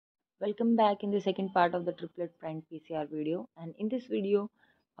Welcome back in the second part of the Triplet Primed PCR video. And in this video,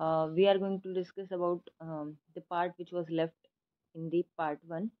 we are going to discuss about the part which was left in the part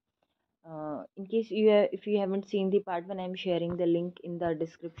 1. In case if you haven't seen the part 1, I'm sharing the link in the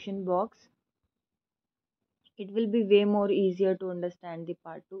description box. It will be way more easier to understand the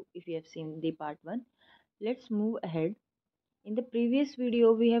part 2 if you have seen the part 1. Let's move ahead. In the previous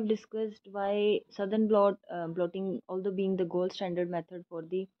video, we have discussed why southern blotting, although being the gold standard method for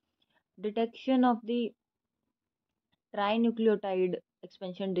the detection of the trinucleotide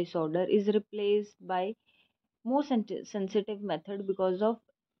expansion disorder, is replaced by more sensitive method because of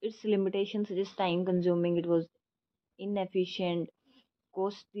its limitations, such as time consuming. It was inefficient,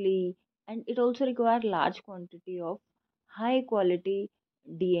 costly, and it also required large quantity of high quality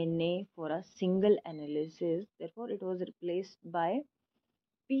DNA for a single analysis. Therefore, it was replaced by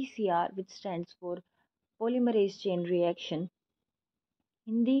PCR, which stands for polymerase chain reaction.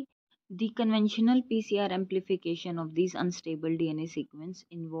 In the conventional PCR amplification of these unstable DNA sequence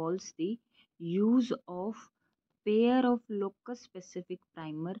involves the use of pair of locus specific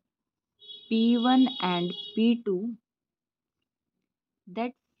primer P1 and P2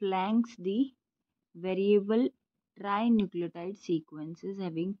 that flanks the variable trinucleotide sequences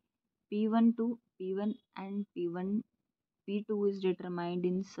having P1 to P1 and P1 P2 is determined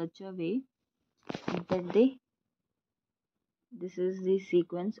in such a way that they this is the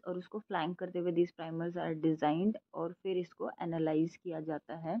sequence और उसको flank करते हुए this primers are designed और फिर इसको analyse किया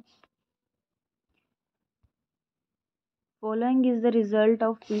जाता है. Following is the result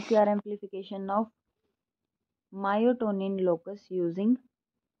of PCR amplification of myotonin locus using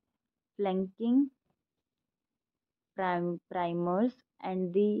flanking primers,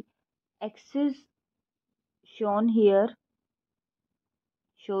 and the axis shown here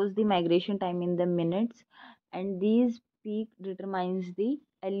shows the migration time in the minutes, and these peak determines the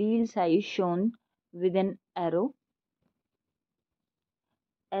allele size shown with an arrow.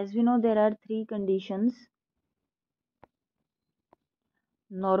 As we know, there are three conditions: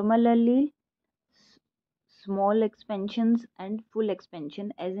 normal allele, small expansions, and full expansion.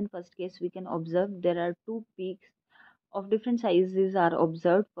 As in first case, we can observe there are two peaks of different sizes are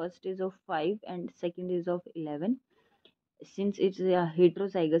observed. First is of 5 and second is of 11, since it's a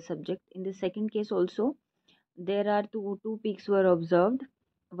heterozygous subject. In the second case also, there are two peaks were observed,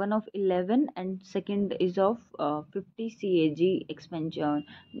 one of 11 and second is of 50 CAG expansion.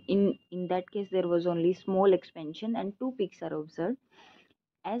 In that case, there was only small expansion and two peaks are observed,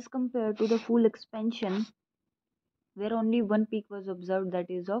 as compared to the full expansion, where only one peak was observed, that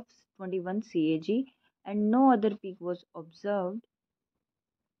is of 21 CAG, and no other peak was observed,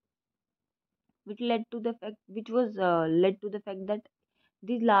 which led to the fact that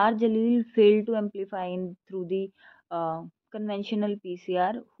the large allele failed to amplify through the conventional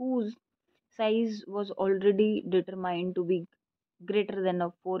PCR, whose size was already determined to be greater than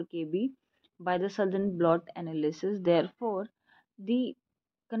of 4 kb by the Southern blot analysis. Therefore, the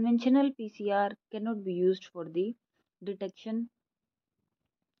conventional PCR cannot be used for the detection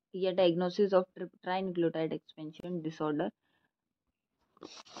या diagnosis of trinucleotide expansion disorder.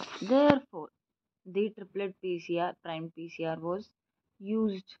 Therefore, the triplet PCR, prime PCR, was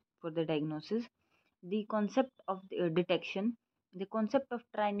used for the diagnosis. The concept of the the concept of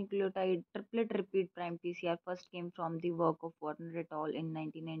trinucleotide triplet repeat prime PCR first came from the work of Warner et al. In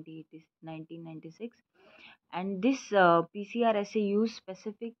 1996, and this PCR assay used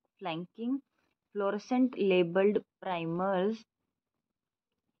specific flanking fluorescent labeled primers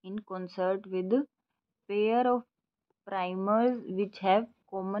in concert with pair of primers which have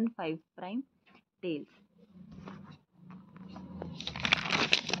common 5' tails.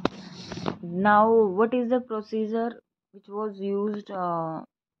 Now, what is the procedure which was used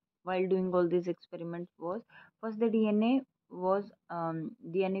while doing all these experiments? Was first the DNA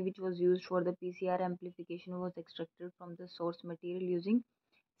which was used for the PCR amplification was extracted from the source material using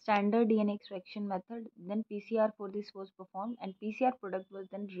standard DNA extraction method. Then PCR for this was performed, and PCR product was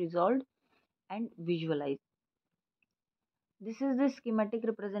then resolved and visualized. This is the schematic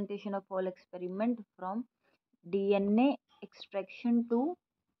representation of all experiment from DNA extraction to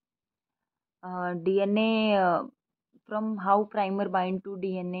DNA, from how primer bind to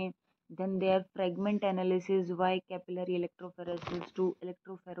DNA, then their fragment analysis, why capillary electrophoresis to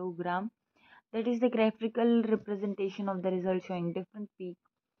electropherogram. That is the graphical representation of the result showing different peak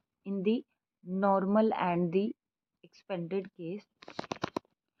in the normal and the expanded case.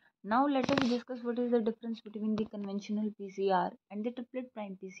 Now let us discuss what is the difference between the conventional PCR and the triplet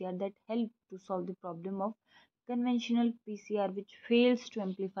prime PCR that help to solve the problem of conventional PCR which fails to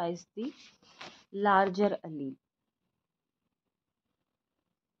amplify the larger allele.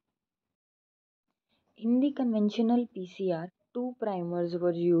 In the conventional PCR, two primers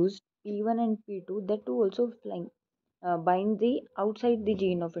were used, P1 and P2, that to also bind the outside the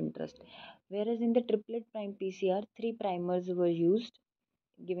gene of interest. Whereas in the triplet prime PCR, three primers were used,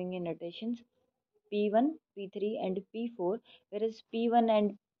 giving in notations P1, P3, and P4. Whereas P1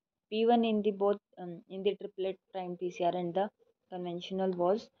 in the both in the triplet prime PCR and the conventional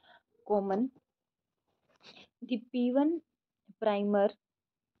was common. The P1 primer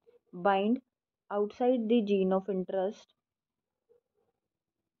bind outside the gene of interest.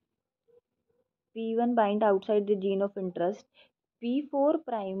 P1 bind outside the gene of interest. P4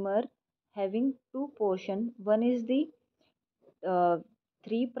 primer having two portion. One is the uh,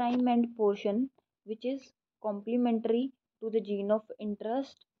 3 prime end portion which is complementary to the gene of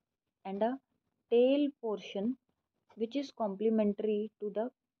interest, and a tail portion which is complementary to the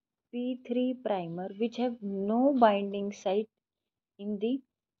P3 primer, which have no binding site in the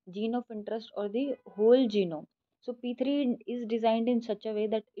gene of interest or the whole genome. So P3 is designed in such a way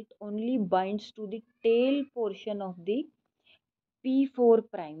that it only binds to the tail portion of the P4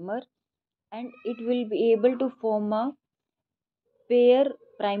 primer, and it will be able to form a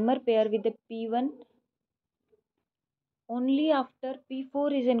primer pair with the P1 only after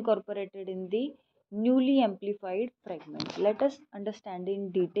P4 is incorporated in the newly amplified fragment. Let us understand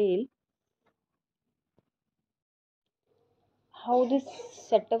in detail how this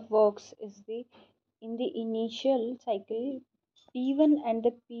setup works. Is the In the initial cycle, P1 and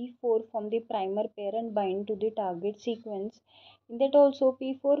the P4 form the primer pair and bind to the target sequence. In that also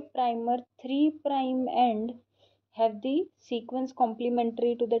P4 primer 3 prime end have the sequence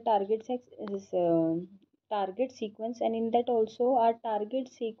complementary to the target sequence, and in that also our target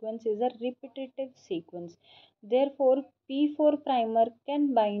sequence is a repetitive sequence. Therefore P4 primer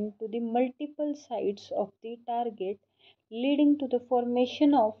can bind to the multiple sites of the target, leading to the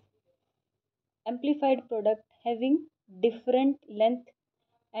formation of amplified product having different length,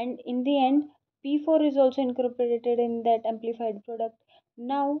 and in the end P4 is also incorporated in that amplified product.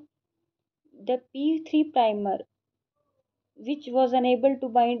 Now the P3 primer, which was unable to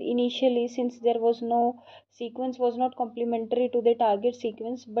bind initially since there was no sequence was not complementary to the target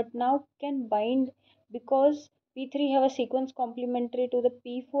sequence, but now can bind because P3 have a sequence complementary to the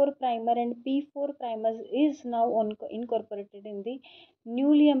P4 primer, and P4 primer is now incorporated in the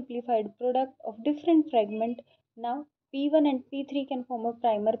newly amplified product of different fragment. Now P1 and P3 can form a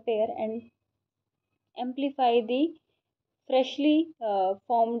primer pair and amplify the freshly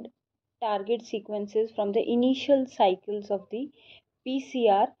formed target sequences from the initial cycles of the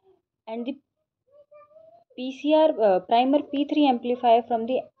PCR, and the PCR primer P3 amplifier from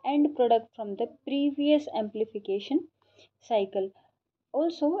the end product from the previous amplification cycle.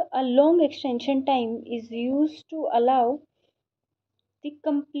 Also, a long extension time is used to allow the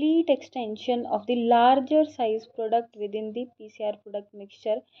complete extension of the larger size product within the PCR product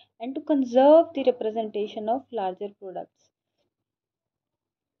mixture and to conserve the representation of larger products.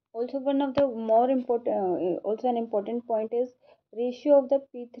 Also, one of the more important, also an important point is ratio of the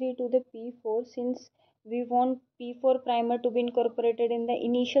P3 to the P4. Since we want P4 primer to be incorporated in the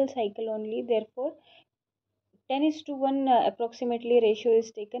initial cycle only, therefore 10 is to 1 approximately ratio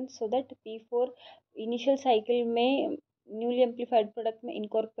is taken so that P4 initial cycle में newly amplified product में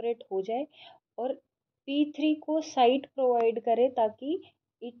incorporate हो जाए और P3 को site provide करे ताकि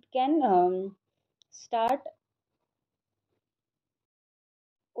it can start.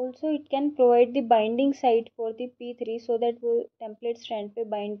 Also it can provide the binding site for the P3 so that वो template strand पे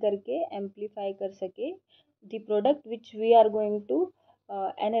bind करके amplify कर सके the product which we are going to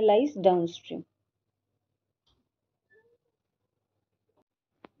analyze downstream.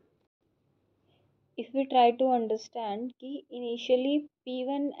 If we try to understand कि initially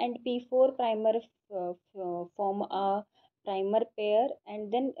P1 and P4 primer form a primer pair,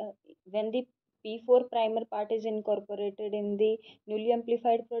 and then when the P4 primer part is incorporated in the newly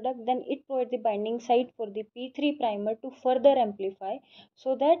amplified product, then it provides the binding site for the P3 primer to further amplify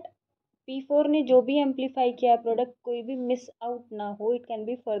so that P4 ने जो भी amplify किया product कोई भी miss out ना हो, it can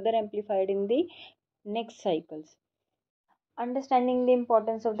be further amplified in the next cycles. Understanding the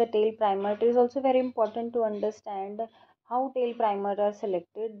importance of the tail primer, it is also very important to understand how tail primer are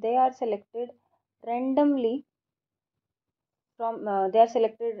selected. They are selected randomly from they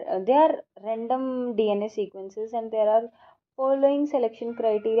are random DNA sequences, and there are following selection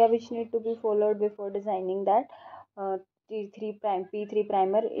criteria which need to be followed before designing that T3 prime P3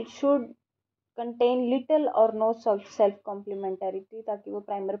 primer. It should contain little or no self complementarity ताकि वो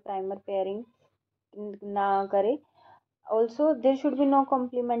primer primer pairing ना करे. Also there should be no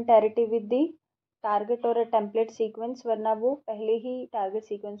complementarity with the target और template sequence, वरना वो पहले ही target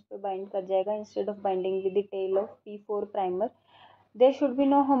sequence पे bind कर जाएगा instead of binding with the tell of P4 primer. There should be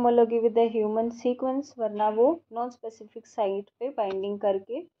no homology with the human sequence, वरना वो non specific site पे बाइंडिंग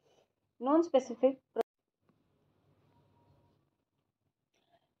करके non specific.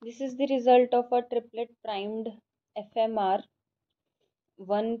 This is the result of a triplet primed FMR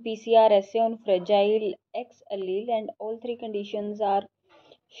 1 PCR assay on fragile X allele, and all three conditions are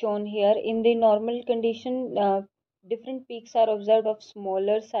shown here. In the normal condition, different peaks are observed of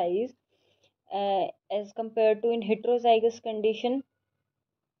smaller size as compared to in heterozygous condition.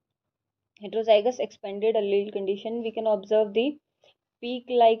 Heterozygous expanded allele condition, we can observe the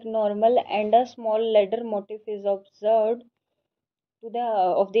peak like normal and a small ladder motif is observed to the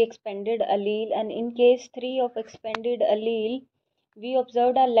of the expanded allele. And in case 3 of expanded allele, we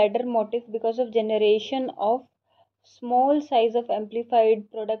observed a ladder motif because of generation of small size of amplified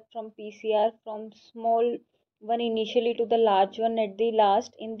product from PCR from small one initially to the large one at the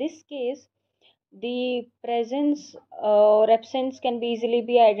last. In this case, the presence or absence can be easily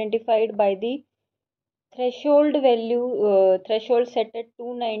be identified by the threshold value, threshold set at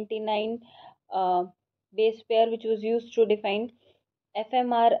 299 base pair, which was used to define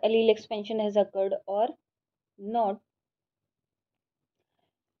FMR allele expansion has occurred or not.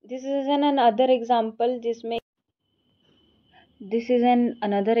 This is another example. This is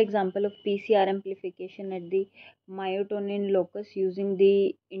another example of PCR amplification at the myotonin locus using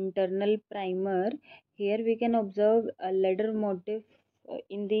the internal primer. Here we can observe a ladder motif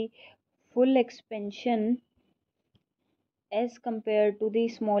in the full expansion as compared to the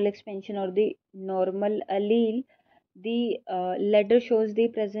small expansion or the normal allele. The ladder shows the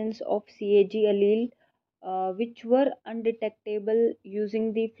presence of CAG allele which were undetectable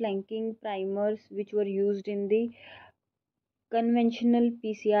using the flanking primers which were used in the conventional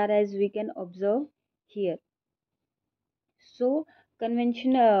PCR, as we can observe here. So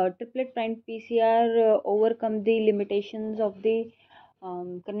triplet primed PCR overcome the limitations of the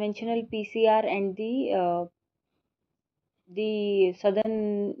conventional PCR and the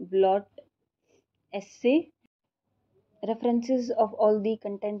southern blot assay. References of all the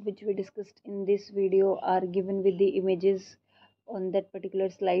content which we discussed in this video are given with the images on that particular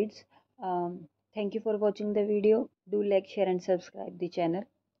slides. Thank you for watching the video. Do like, share and subscribe the channel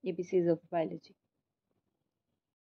ABCs of Biology.